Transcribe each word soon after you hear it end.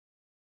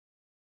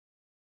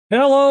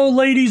Hello,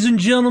 ladies and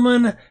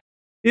gentlemen.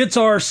 It's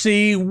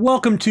RC.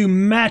 Welcome to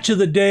Match of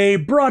the Day,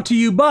 brought to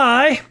you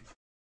by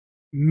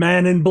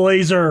Man in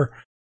Blazer.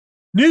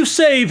 New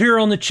save here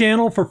on the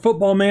channel for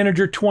Football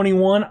Manager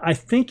 21. I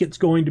think it's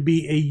going to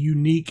be a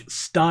unique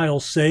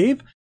style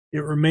save.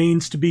 It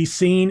remains to be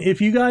seen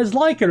if you guys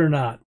like it or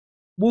not.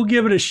 We'll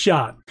give it a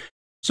shot.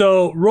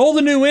 So roll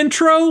the new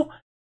intro.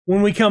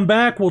 When we come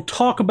back, we'll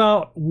talk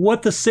about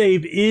what the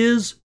save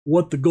is,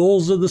 what the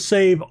goals of the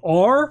save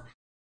are,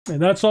 and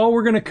that's all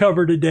we're going to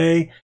cover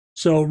today.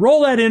 So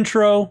roll that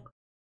intro,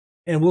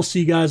 and we'll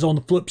see you guys on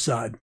the flip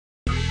side.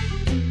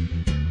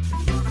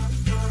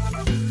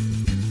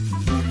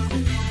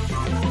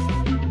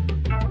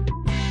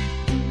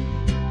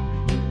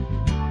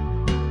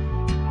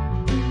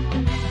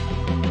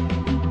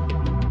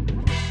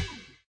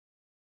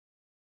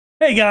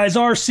 Hey guys,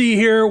 RC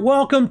here.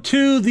 Welcome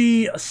to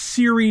the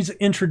series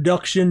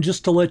introduction,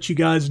 just to let you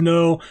guys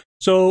know.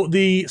 So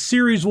the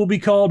series will be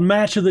called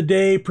Match of the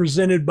Day,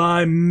 presented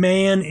by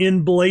Man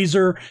in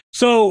Blazer.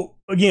 So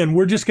again,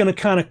 we're just going to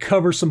kind of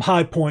cover some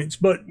high points,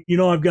 but you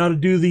know, I've got to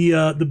do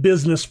the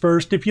business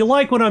first. If you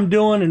like what I'm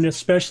doing, and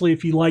especially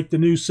if you like the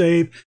new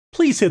save,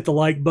 please hit the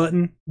like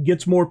button. It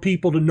gets more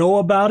people to know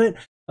about it.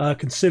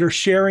 Consider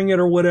sharing it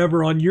or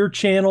whatever on your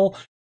channel.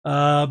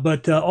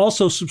 But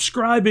also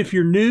subscribe if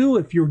you're new.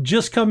 If you're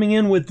just coming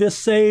in with this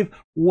save,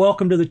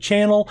 welcome to the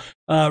channel.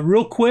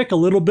 Real quick, a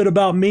little bit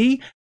about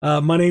me.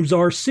 My name's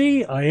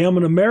RC. I am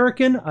an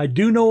American. I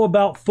do know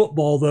about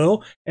football,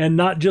 though, and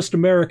not just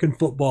American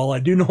football. I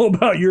do know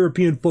about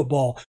European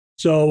football.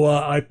 So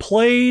I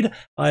played.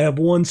 I have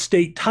won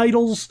state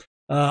titles.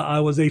 I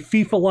was a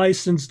FIFA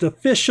licensed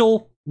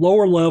official,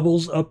 lower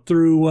levels up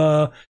through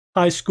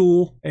high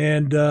school,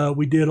 and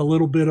we did a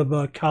little bit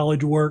of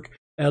college work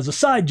as a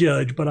side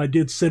judge, but I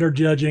did center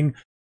judging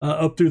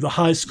up through the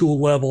high school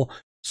level.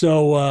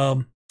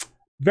 So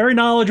very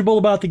knowledgeable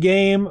about the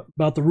game,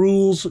 about the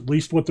rules, at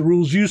least what the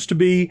rules used to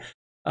be.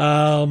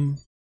 And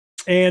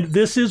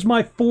this is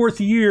my 4th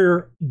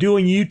year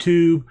doing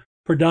YouTube,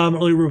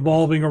 predominantly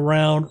revolving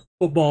around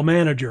Football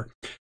Manager.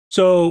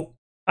 So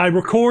I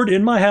record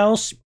in my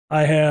house.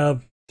 I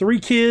have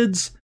 3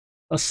 kids,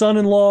 a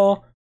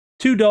son-in-law,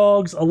 2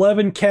 dogs,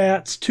 11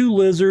 cats, 2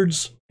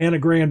 lizards, and a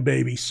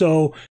grandbaby.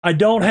 So I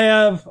don't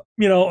have,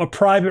 you know, a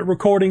private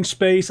recording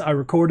space. I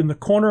record in the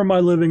corner of my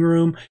living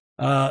room.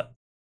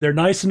 They're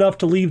nice enough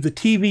to leave the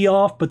TV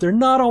off, but they're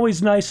not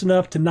always nice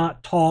enough to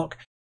not talk,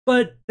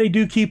 but they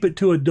do keep it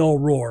to a dull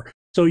roar.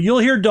 So you'll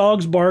hear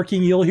dogs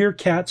barking, you'll hear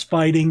cats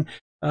fighting.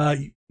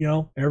 You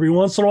know, every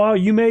once in a while,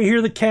 you may hear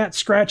the cat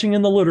scratching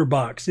in the litter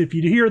box. If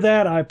you hear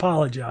that, I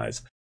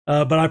apologize.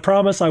 But I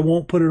promise I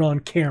won't put it on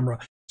camera.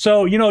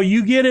 So, you know,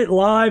 you get it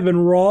live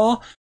and raw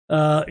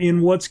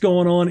in what's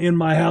going on in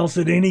my house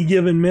at any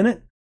given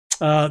minute.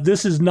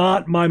 This is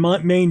not my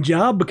main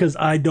job because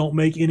I don't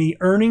make any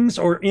earnings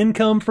or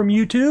income from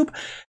YouTube.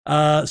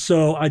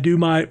 So I do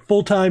my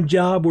full-time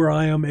job where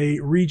I am a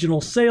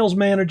regional sales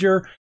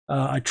manager.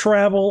 I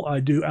travel, I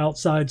do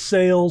outside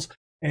sales.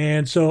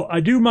 And so I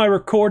do my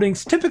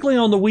recordings typically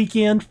on the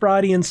weekend,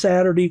 Friday and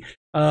Saturday.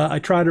 I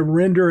try to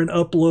render and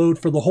upload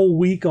for the whole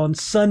week on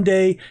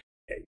Sunday,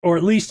 or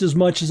at least as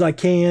much as I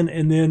can,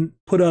 and then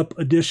put up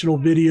additional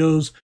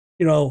videos,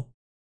 you know,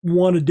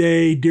 1 a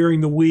day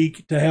during the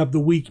week to have the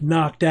week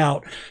knocked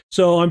out.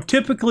 So I'm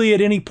typically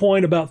at any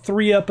point about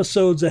 3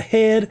 episodes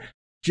ahead,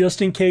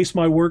 just in case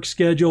my work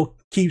schedule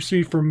keeps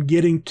me from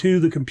getting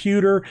to the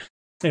computer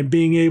and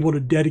being able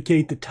to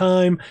dedicate the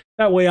time.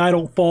 That way I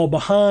don't fall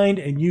behind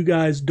and you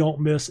guys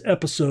don't miss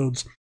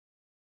episodes.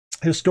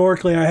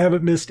 Historically, I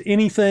haven't missed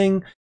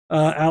anything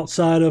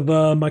outside of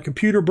my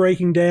computer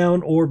breaking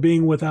down or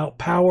being without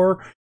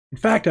power. In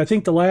fact, I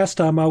think the last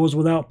time I was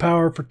without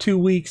power for 2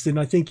 weeks, and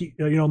I think, you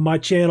know, my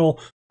channel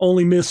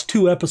only missed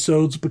 2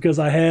 episodes because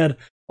I had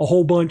a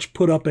whole bunch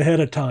put up ahead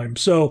of time.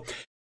 So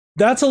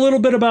that's a little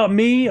bit about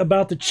me,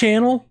 about the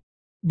channel,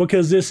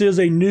 because this is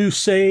a new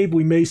save.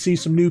 We may see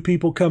some new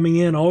people coming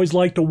in. I always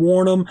like to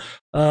warn them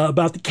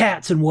about the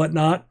cats and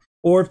whatnot,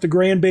 or if the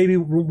grandbaby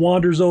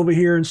wanders over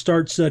here and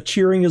starts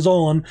cheering us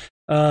on,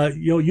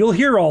 you know, you'll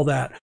hear all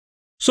that.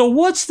 So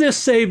what's this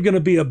save going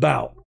to be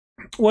about?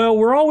 Well,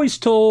 we're always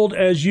told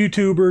as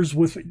YouTubers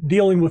with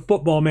dealing with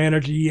Football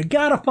Manager, you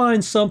got to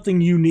find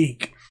something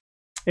unique.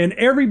 And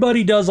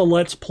everybody does a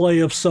Let's Play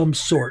of some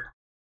sort.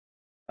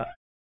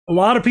 A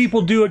lot of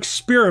people do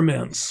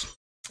experiments.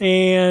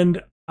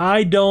 And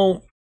I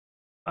don't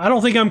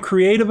think I'm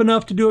creative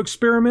enough to do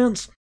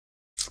experiments.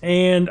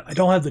 And I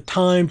don't have the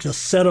time to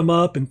set them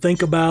up and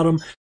think about them.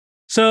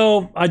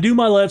 So I do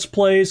my Let's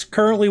Plays.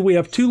 Currently, we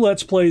have 2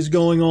 Let's Plays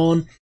going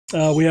on.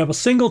 We have a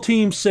single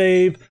team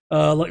save,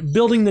 like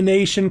building the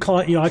nation.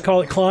 You know, I call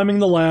it climbing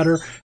the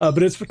ladder,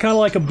 but it's kind of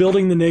like a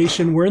building the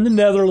nation. We're in the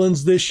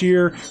Netherlands this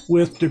year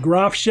with De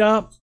Graaf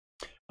Shop.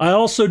 I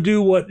also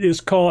do what is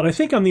called, I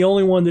think I'm the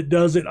only one that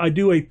does it, I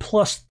do a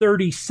plus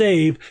 30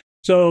 save.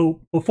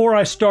 So before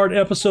I start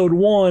episode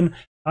 1,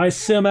 I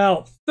sim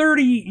out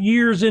 30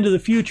 years into the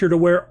future to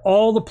where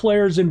all the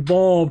players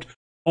involved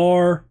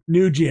are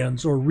new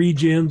gens or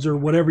regens or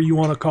whatever you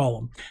want to call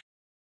them.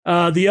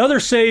 The other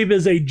save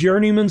is a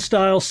journeyman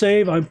style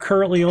save. I'm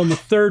currently on the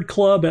third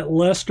club at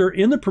Leicester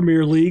in the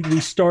Premier League. We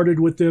started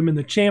with them in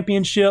the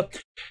Championship.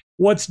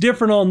 What's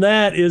different on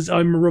that is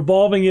I'm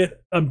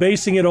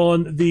basing it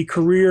on the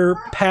career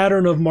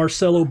pattern of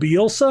Marcelo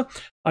Bielsa.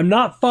 I'm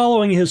not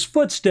following his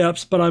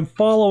footsteps, but I'm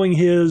following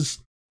his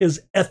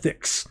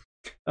ethics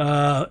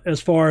as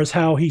far as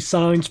how he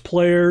signs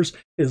players,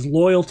 his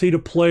loyalty to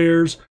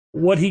players,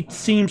 what he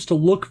seems to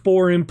look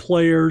for in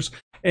players.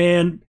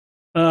 And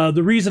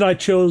the reason I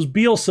chose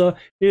Bielsa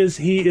is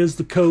he is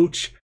the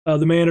coach,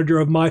 the manager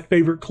of my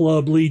favorite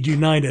club, Leeds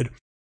United.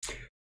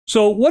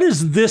 So what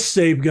is this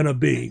save going to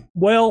be?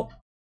 Well,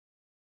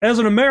 as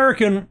an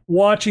American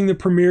watching the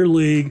Premier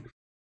League,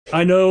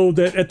 I know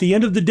that at the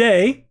end of the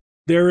day,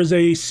 there is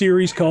a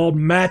series called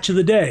Match of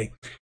the Day.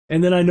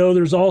 And then I know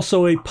there's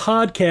also a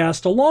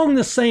podcast along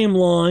the same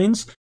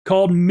lines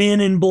called Men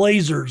in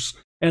Blazers.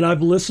 And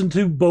I've listened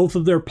to both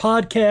of their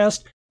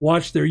podcasts,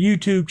 watched their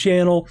YouTube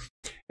channel.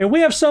 And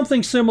we have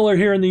something similar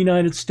here in the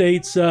United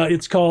States.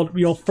 It's called,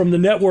 from the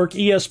network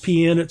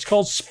ESPN, it's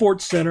called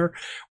Sports Center,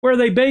 where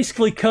they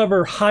basically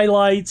cover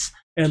highlights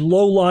and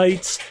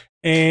lowlights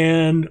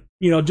and,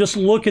 just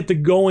look at the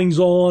goings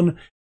on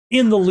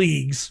in the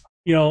leagues.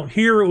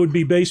 Here it would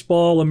be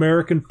baseball,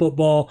 American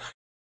football.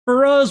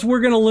 For us,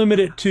 we're going to limit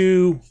it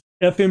to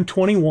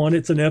FM21.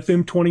 It's an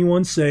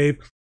FM21 save.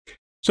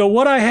 So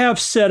what I have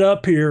set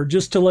up here,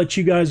 just to let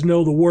you guys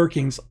know the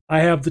workings, I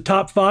have the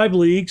top 5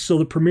 leagues. So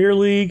the Premier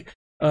League,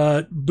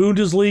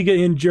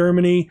 Bundesliga in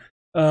Germany,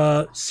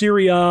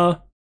 Serie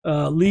A,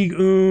 Ligue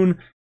 1,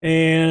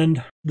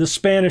 and the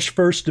Spanish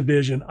First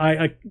Division.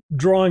 I'm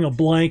drawing a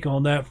blank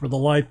on that for the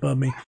life of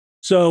me.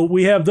 So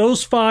we have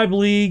those 5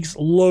 leagues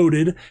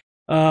loaded.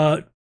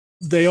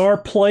 They are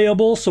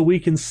playable, so we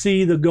can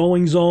see the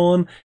goings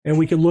on and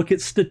we can look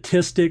at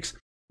statistics.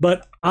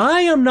 But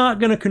I am not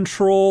going to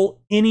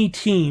control any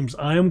teams.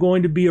 I am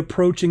going to be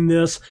approaching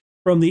this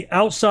from the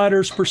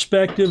outsider's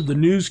perspective, the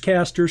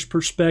newscaster's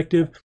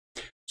perspective.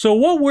 So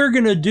what we're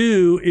going to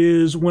do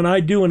is when I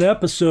do an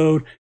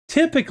episode,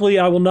 typically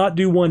I will not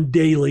do one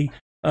daily.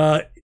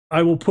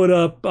 I will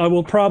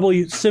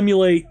probably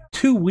simulate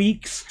 2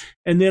 weeks,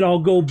 and then I'll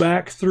go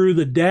back through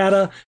the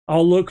data.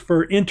 I'll look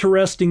for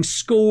interesting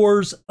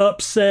scores,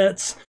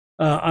 upsets.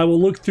 I will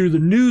look through the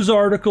news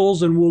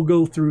articles, and we'll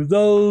go through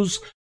those.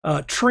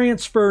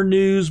 Transfer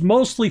news,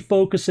 mostly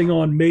focusing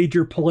on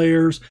major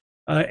players.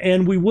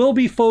 And we will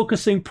be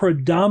focusing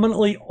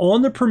predominantly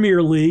on the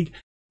Premier League,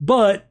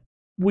 but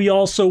we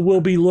also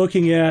will be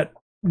looking at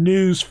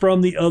news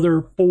from the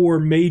other 4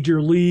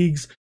 major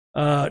leagues,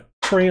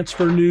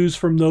 transfer news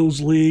from those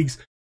leagues,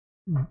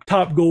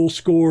 top goal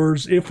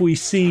scorers. If we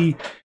see,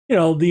 the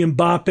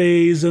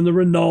Mbappes and the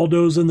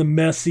Ronaldos and the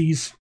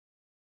Messis,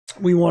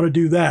 we want to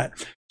do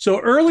that. So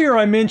earlier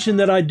I mentioned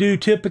that I do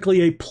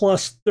typically a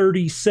plus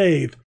 30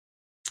 save.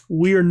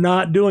 We are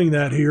not doing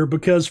that here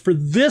because for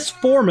this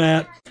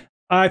format,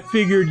 I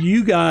figured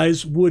you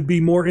guys would be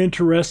more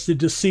interested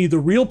to see the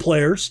real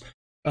players,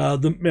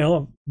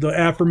 the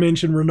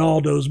aforementioned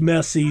Ronaldos,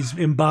 Messis,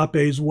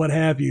 Mbappes, what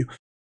have you.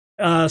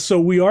 So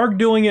we are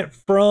doing it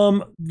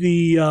from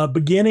the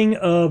beginning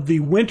of the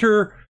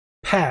winter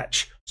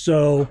patch.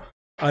 So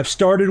I've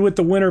started with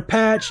the winter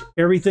patch.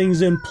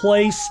 Everything's in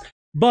place,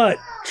 but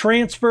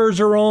transfers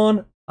are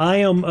on.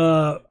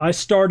 I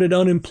started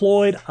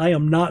unemployed. I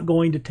am not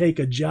going to take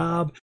a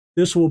job.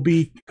 This will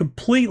be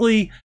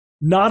completely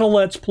not a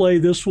Let's Play.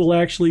 This will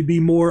actually be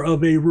more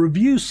of a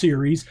review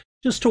series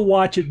just to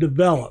watch it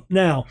develop.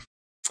 Now,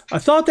 I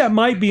thought that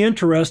might be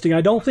interesting.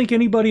 I don't think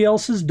anybody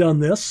else has done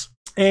this.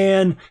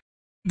 And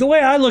the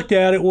way I looked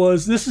at it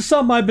was, this is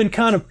something I've been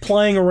kind of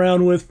playing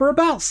around with for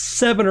about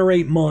 7 or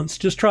 8 months,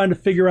 just trying to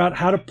figure out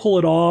how to pull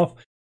it off,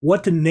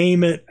 what to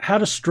name it, how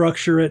to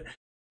structure it.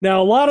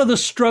 Now, a lot of the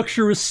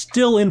structure is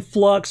still in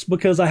flux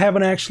because I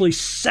haven't actually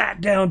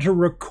sat down to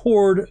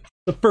record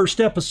the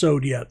first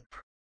episode yet,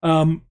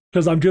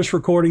 because I'm just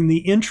recording the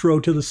intro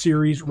to the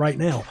series right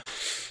now.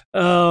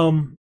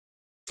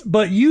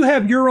 But you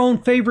have your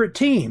own favorite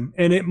team,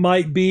 and it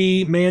might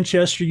be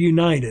Manchester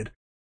United.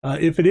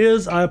 If it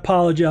is, I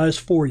apologize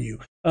for you,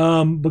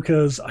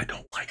 because I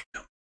don't like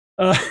them.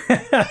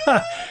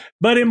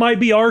 But it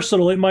might be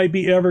Arsenal. It might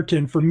be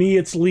Everton. For me,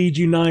 it's Leeds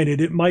United.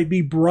 It might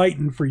be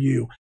Brighton for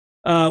you.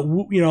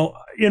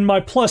 In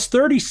my plus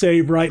 30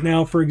 save right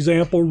now, for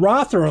example,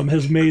 Rotherham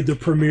has made the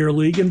Premier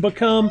League and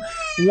become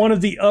one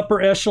of the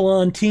upper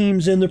echelon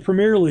teams in the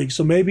Premier League.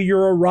 So maybe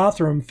you're a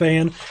Rotherham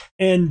fan,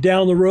 and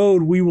down the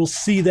road, we will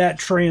see that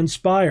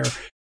transpire.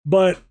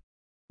 But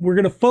we're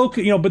going to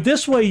focus, but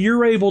this way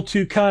you're able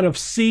to kind of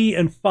see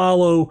and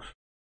follow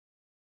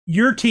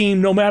your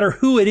team no matter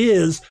who it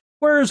is.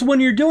 Whereas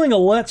when you're doing a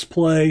Let's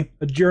Play,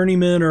 a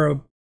Journeyman or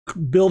a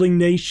Building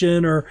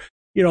Nation or,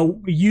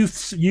 youth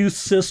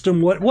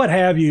system, what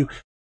have you,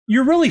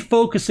 you're really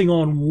focusing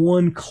on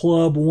one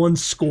club, one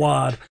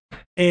squad.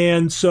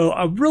 And so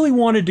I really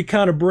wanted to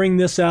kind of bring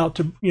this out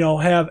to,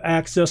 have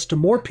access to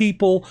more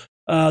people,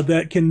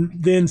 that can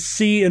then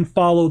see and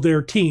follow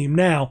their team.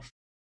 Now,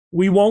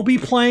 we won't be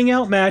playing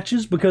out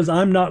matches because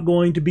I'm not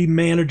going to be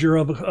manager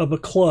of a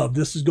club.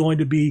 This is going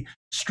to be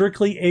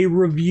strictly a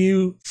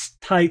review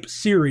type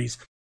series.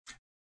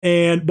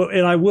 And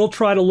I will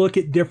try to look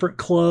at different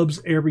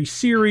clubs every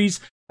series.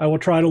 I will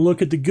try to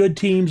look at the good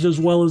teams as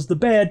well as the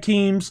bad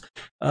teams,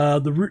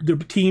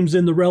 the teams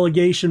in the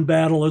relegation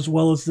battle as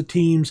well as the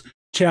teams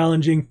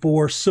challenging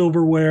for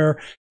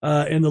silverware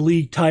and the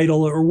league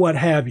title or what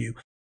have you.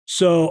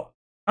 So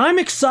I'm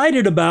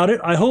excited about it.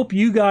 I hope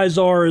you guys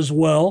are as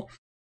well.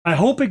 I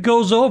hope it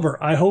goes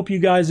over. I hope you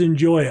guys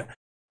enjoy it.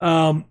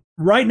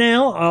 Right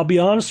now, I'll be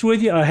honest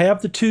with you, I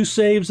have the 2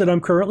 saves that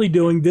I'm currently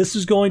doing. This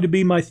is going to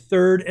be my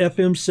 3rd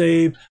FM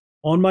save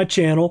on my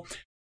channel.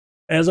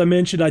 As I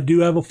mentioned, I do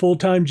have a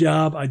full-time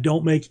job. I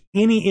don't make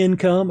any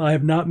income. I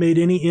have not made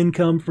any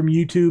income from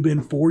YouTube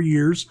in 4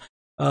 years.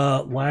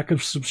 Lack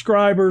of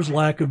subscribers,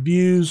 lack of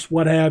views,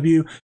 what have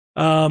you.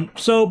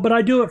 But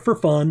I do it for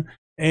fun.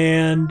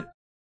 And,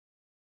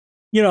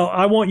 you know,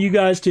 I want you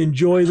guys to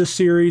enjoy the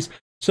series.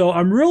 So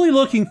I'm really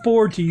looking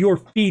forward to your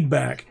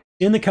feedback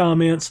in the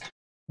comments.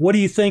 What do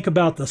you think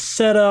about the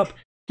setup?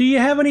 Do you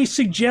have any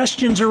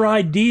suggestions or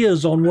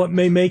ideas on what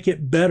may make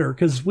it better?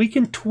 Because we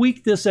can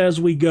tweak this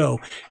as we go.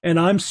 And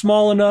I'm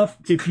small enough,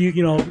 if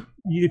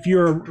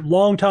you're a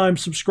longtime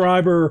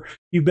subscriber,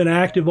 you've been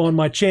active on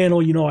my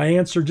channel, you know, I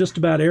answer just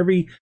about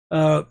every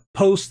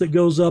post that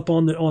goes up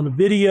on the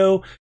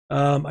video.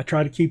 I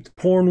try to keep the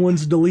porn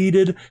ones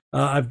deleted.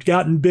 I've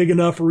gotten big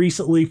enough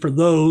recently for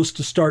those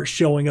to start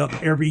showing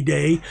up every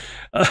day.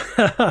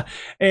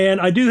 And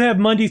I do have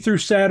Monday through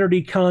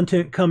Saturday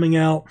content coming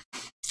out.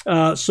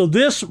 So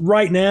this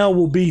right now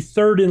will be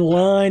 3rd in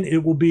line.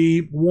 It will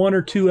be 1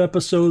 or 2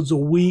 episodes a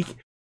week,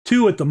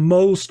 2 at the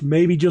most,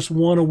 maybe just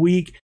 1 a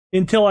week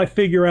until I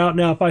figure out.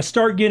 Now, if I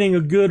start getting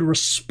a good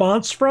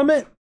response from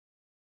it,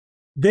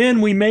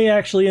 then we may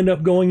actually end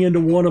up going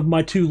into one of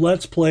my 2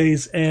 Let's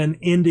Plays and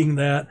ending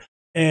that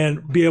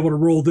and be able to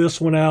roll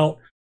this one out,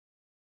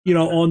 you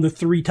know, on the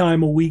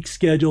 3-time-a-week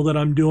schedule that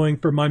I'm doing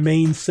for my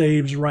main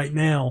saves right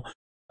now.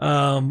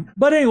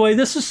 But anyway,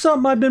 this is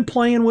something I've been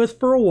playing with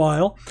for a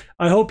while.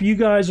 I hope you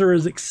guys are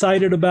as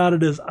excited about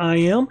it as I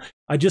am.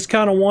 I just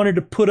kind of wanted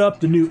to put up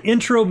the new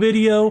intro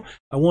video.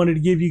 I wanted to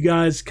give you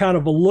guys kind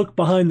of a look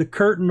behind the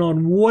curtain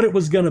on what it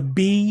was going to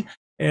be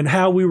and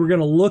how we were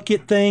going to look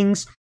at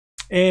things.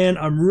 And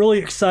I'm really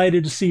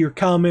excited to see your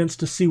comments,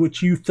 to see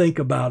what you think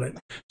about it.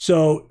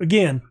 So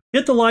again,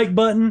 hit the like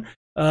button.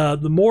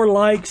 The more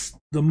likes,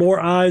 the more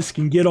eyes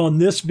can get on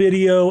this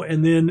video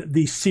and then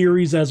the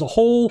series as a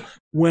whole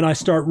when I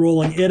start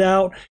rolling it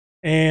out.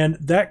 And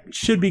that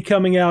should be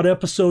coming out,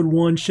 episode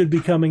 1 should be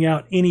coming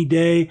out any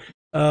day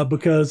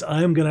because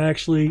I am going to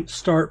actually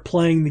start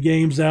playing the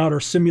games out or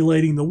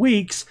simulating the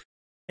weeks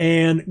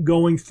and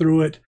going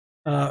through it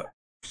as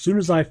soon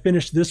as I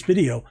finish this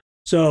video.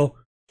 So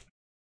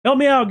help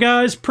me out,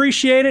 guys.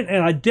 Appreciate it.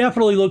 And I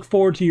definitely look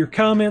forward to your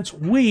comments.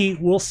 We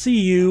will see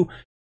you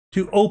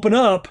to open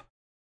up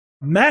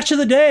Match of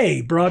the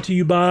Day, brought to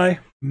you by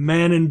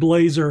Man in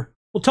Blazer.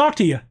 We'll talk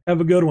to you. Have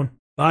a good one.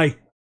 Bye.